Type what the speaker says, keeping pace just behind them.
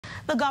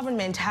The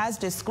government has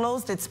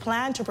disclosed its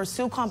plan to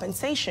pursue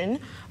compensation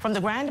from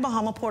the Grand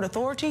Bahama Port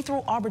Authority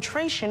through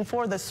arbitration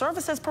for the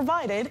services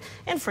provided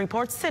in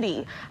Freeport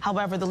City.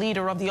 However, the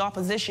leader of the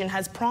opposition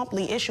has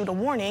promptly issued a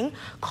warning,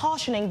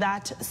 cautioning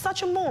that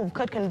such a move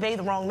could convey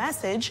the wrong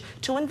message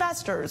to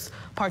investors,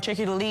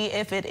 particularly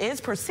if it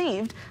is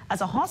perceived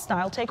as a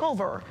hostile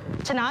takeover.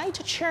 Tonight,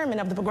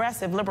 Chairman of the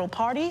Progressive Liberal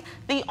Party,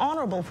 the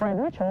Honorable Fred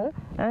Mitchell,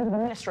 and the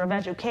Minister of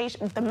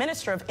Education, the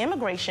Minister of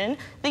Immigration,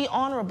 the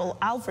Honorable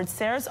Alfred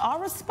Sayers,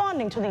 are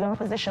responding to the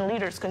opposition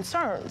leader's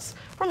concerns.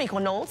 Ramiko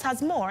Knowles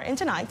has more in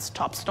tonight's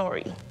top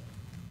story.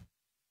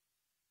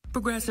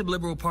 Progressive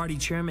Liberal Party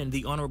Chairman,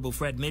 the Honorable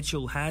Fred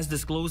Mitchell, has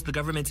disclosed the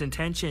government's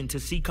intention to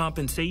seek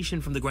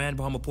compensation from the Grand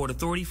Bahama Port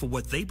Authority for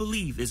what they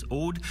believe is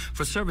owed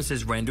for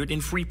services rendered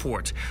in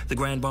Freeport. The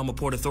Grand Bahama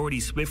Port Authority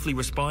swiftly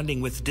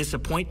responding with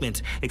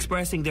disappointment,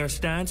 expressing their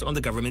stance on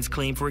the government's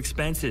claim for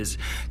expenses.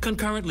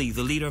 Concurrently,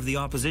 the leader of the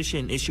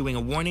opposition issuing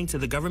a warning to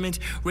the government,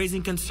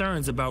 raising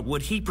concerns about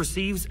what he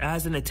perceives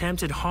as an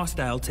attempted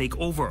hostile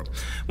takeover.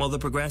 While the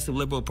Progressive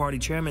Liberal Party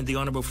Chairman, the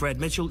Honorable Fred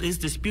Mitchell, is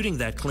disputing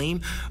that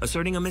claim,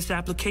 asserting a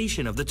misapplication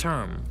of the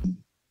term.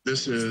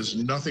 This is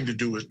nothing to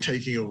do with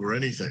taking over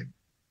anything.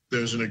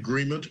 There's an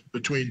agreement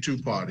between two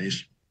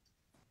parties.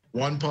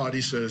 One party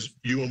says,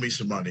 you owe me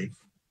some money,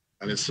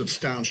 and it's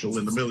substantial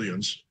in the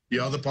millions. The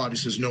other party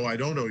says, no, I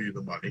don't owe you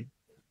the money.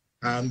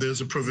 And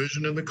there's a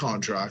provision in the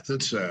contract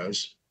that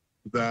says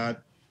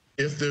that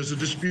if there's a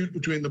dispute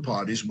between the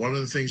parties, one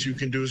of the things you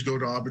can do is go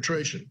to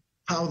arbitration.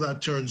 How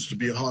that turns to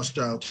be a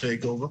hostile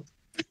takeover,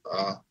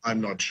 I'm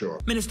not sure.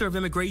 Minister of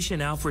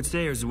Immigration Alfred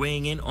Sayers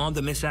weighing in on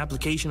the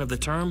misapplication of the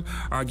term,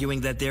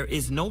 arguing that there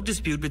is no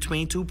dispute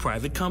between two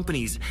private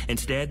companies.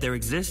 Instead, there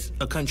exists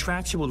a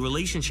contractual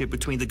relationship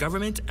between the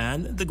government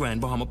and the Grand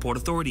Bahama Port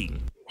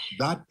Authority.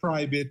 That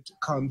private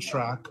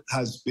contract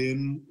has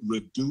been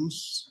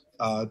reduced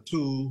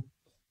to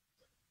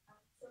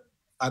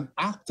an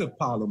act of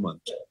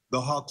parliament, the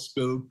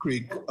Hawksbill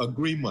Creek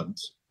Agreement.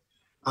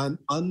 And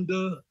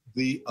under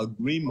the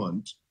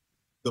agreement,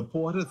 the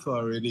Port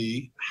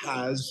Authority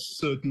has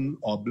certain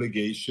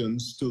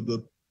obligations to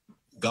the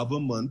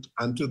government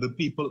and to the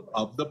people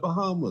of the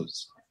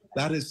Bahamas.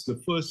 That is the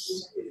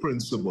first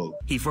principle.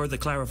 He further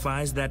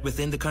clarifies that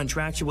within the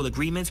contractual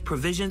agreements,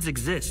 provisions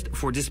exist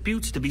for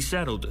disputes to be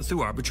settled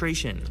through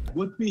arbitration.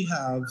 What we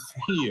have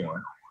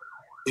here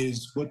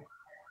is what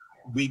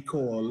we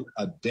call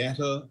a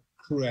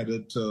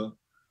debtor-creditor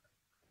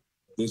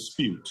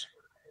dispute.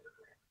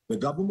 The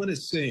government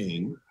is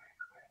saying,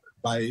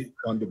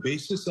 on the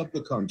basis of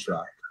the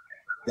contract,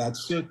 that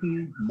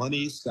certain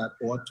monies that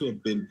ought to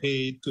have been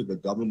paid to the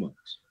government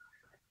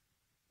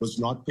was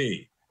not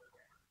paid,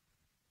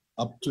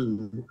 up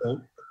to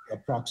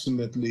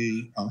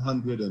approximately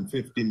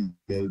 $150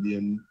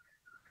 million.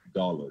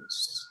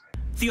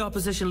 The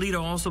opposition leader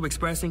also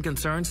expressing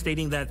concern,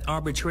 stating that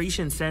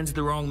arbitration sends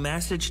the wrong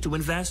message to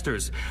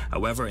investors.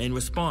 However, in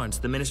response,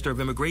 the Minister of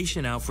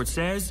Immigration, Alfred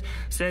Sayers,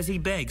 says he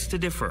begs to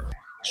differ.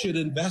 Should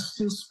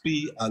investors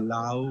be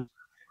allowed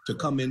to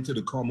come into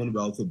the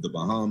Commonwealth of the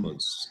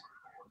Bahamas,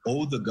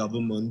 owe the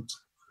government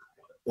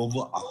over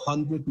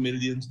 $100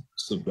 million,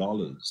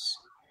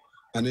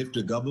 and if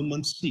the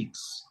government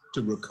seeks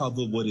to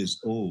recover what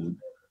is owed,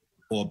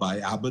 or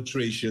by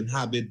arbitration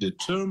have it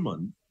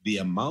determine the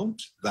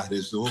amount that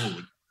is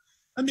owed,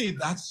 I mean,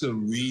 that's a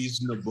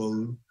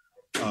reasonable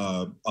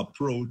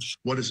approach.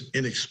 What is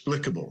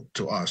inexplicable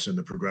to us in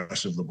the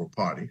Progressive Liberal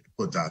Party, to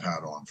put that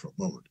hat on for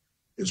a moment,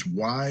 is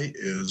why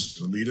is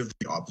the leader of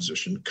the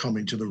opposition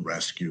coming to the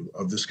rescue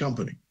of this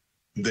company?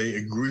 They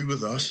agree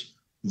with us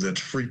that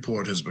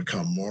Freeport has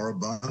become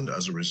moribund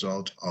as a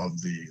result of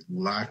the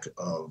lack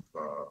of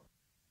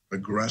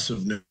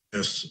aggressiveness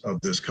of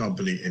this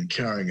company in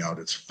carrying out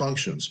its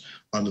functions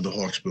under the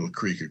Hawksbill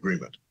Creek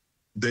Agreement.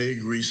 They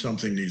agree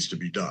something needs to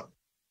be done.